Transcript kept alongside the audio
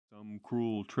some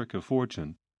cruel trick of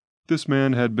fortune, this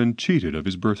man had been cheated of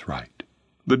his birthright.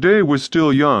 The day was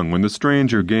still young when the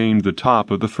stranger gained the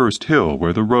top of the first hill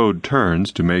where the road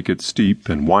turns to make its steep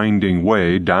and winding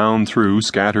way down through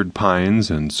scattered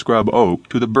pines and scrub oak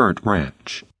to the burnt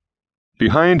ranch.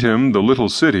 Behind him, the little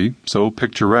city, so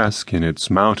picturesque in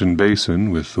its mountain basin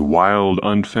with the wild,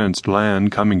 unfenced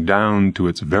land coming down to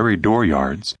its very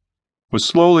dooryards, was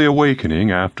slowly awakening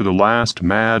after the last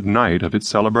mad night of its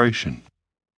celebration.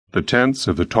 The tents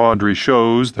of the tawdry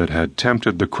shows that had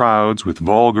tempted the crowds with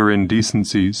vulgar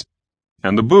indecencies,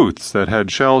 and the booths that had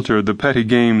sheltered the petty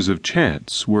games of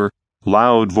chance where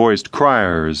loud-voiced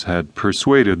criers had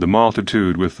persuaded the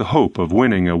multitude with the hope of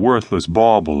winning a worthless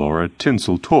bauble or a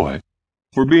tinsel toy,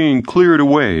 were being cleared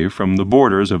away from the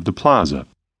borders of the plaza,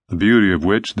 the beauty of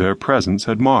which their presence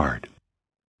had marred.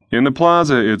 In the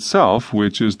plaza itself,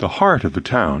 which is the heart of the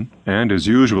town, and is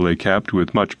usually kept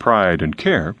with much pride and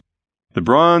care, the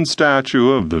bronze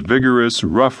statue of the vigorous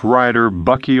Rough Rider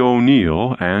Bucky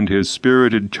O'Neill and his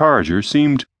spirited charger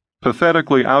seemed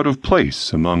pathetically out of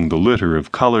place among the litter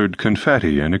of colored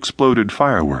confetti and exploded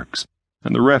fireworks,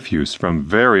 and the refuse from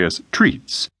various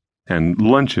treats and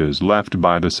lunches left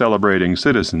by the celebrating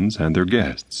citizens and their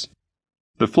guests.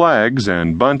 The flags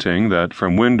and bunting that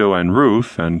from window and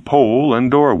roof and pole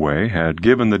and doorway had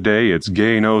given the day its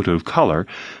gay note of color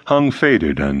hung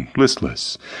faded and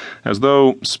listless, as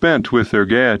though spent with their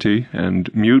gaiety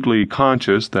and mutely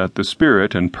conscious that the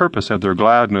spirit and purpose of their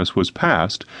gladness was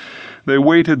past, they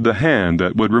waited the hand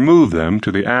that would remove them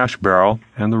to the ash barrel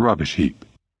and the rubbish heap.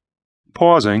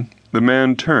 Pausing, the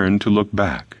man turned to look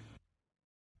back.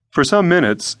 For some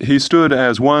minutes he stood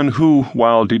as one who,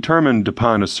 while determined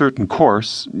upon a certain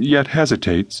course, yet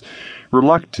hesitates,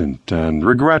 reluctant and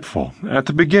regretful, at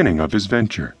the beginning of his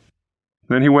venture.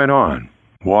 Then he went on,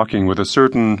 walking with a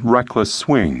certain reckless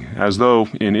swing, as though,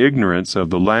 in ignorance of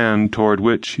the land toward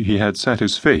which he had set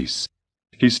his face,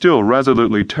 he still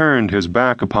resolutely turned his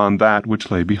back upon that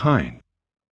which lay behind.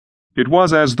 It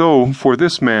was as though, for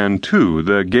this man, too,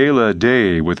 the gala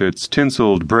day with its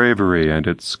tinseled bravery and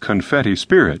its confetti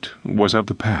spirit was of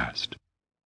the past.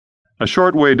 A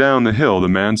short way down the hill the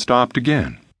man stopped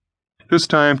again, this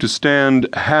time to stand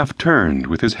half-turned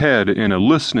with his head in a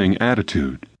listening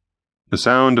attitude. The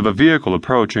sound of a vehicle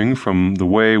approaching from the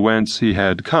way whence he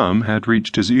had come had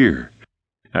reached his ear.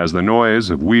 As the noise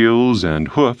of wheels and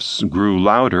hoofs grew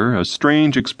louder, a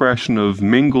strange expression of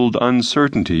mingled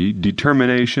uncertainty,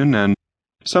 determination, and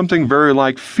something very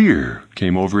like fear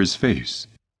came over his face.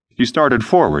 He started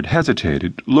forward,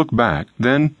 hesitated, looked back,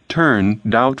 then turned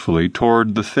doubtfully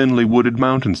toward the thinly wooded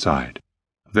mountainside.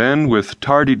 Then, with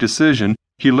tardy decision,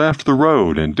 he left the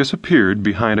road and disappeared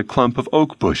behind a clump of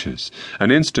oak bushes,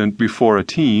 an instant before a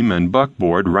team and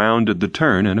buckboard rounded the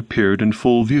turn and appeared in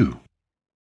full view.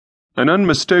 An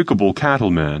unmistakable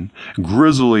cattleman,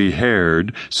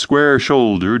 grizzly-haired,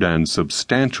 square-shouldered, and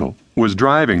substantial, was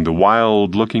driving the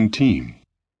wild-looking team.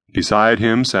 Beside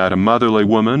him sat a motherly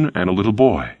woman and a little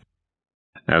boy.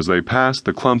 As they passed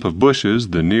the clump of bushes,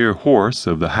 the near horse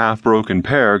of the half-broken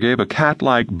pair gave a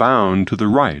cat-like bound to the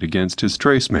right against his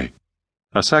tracemate.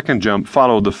 A second jump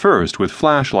followed the first with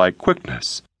flash-like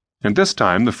quickness, and this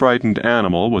time the frightened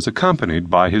animal was accompanied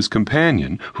by his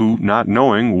companion, who, not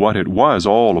knowing what it was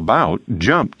all about,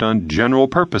 jumped on general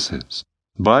purposes.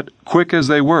 But, quick as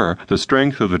they were, the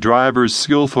strength of the driver's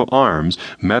skillful arms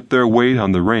met their weight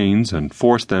on the reins and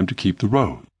forced them to keep the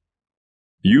road.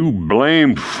 "You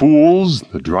blamed fools,"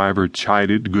 the driver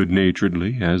chided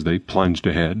good-naturedly as they plunged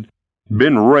ahead.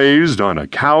 "Been raised on a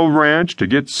cow ranch to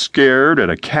get scared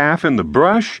at a calf in the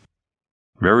brush?"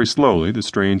 Very slowly the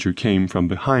stranger came from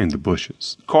behind the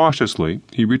bushes. Cautiously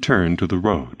he returned to the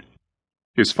road.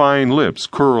 His fine lips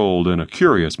curled in a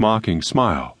curious mocking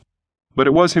smile. But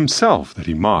it was himself that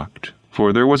he mocked,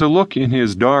 for there was a look in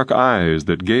his dark eyes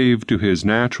that gave to his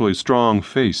naturally strong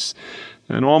face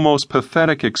an almost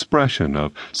pathetic expression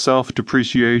of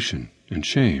self-depreciation and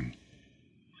shame.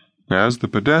 As the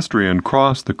pedestrian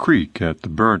crossed the creek at the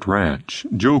burnt ranch,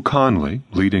 Joe Conley,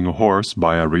 leading a horse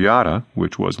by a riata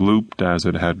which was looped as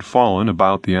it had fallen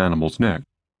about the animal's neck,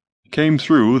 came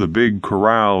through the big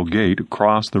corral gate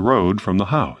across the road from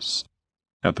the house.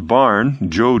 At the barn,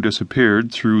 Joe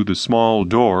disappeared through the small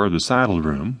door of the saddle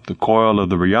room, the coil of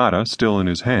the riata still in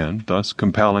his hand, thus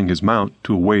compelling his mount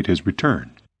to await his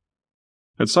return.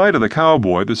 At sight of the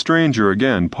cowboy, the stranger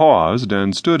again paused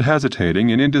and stood hesitating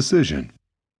in indecision.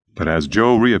 But as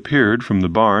Joe reappeared from the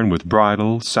barn with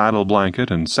bridle, saddle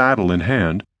blanket, and saddle in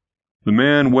hand, the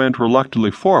man went reluctantly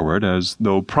forward as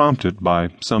though prompted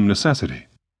by some necessity.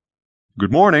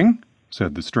 "Good morning,"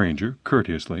 said the stranger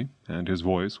courteously, and his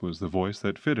voice was the voice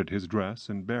that fitted his dress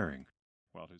and bearing.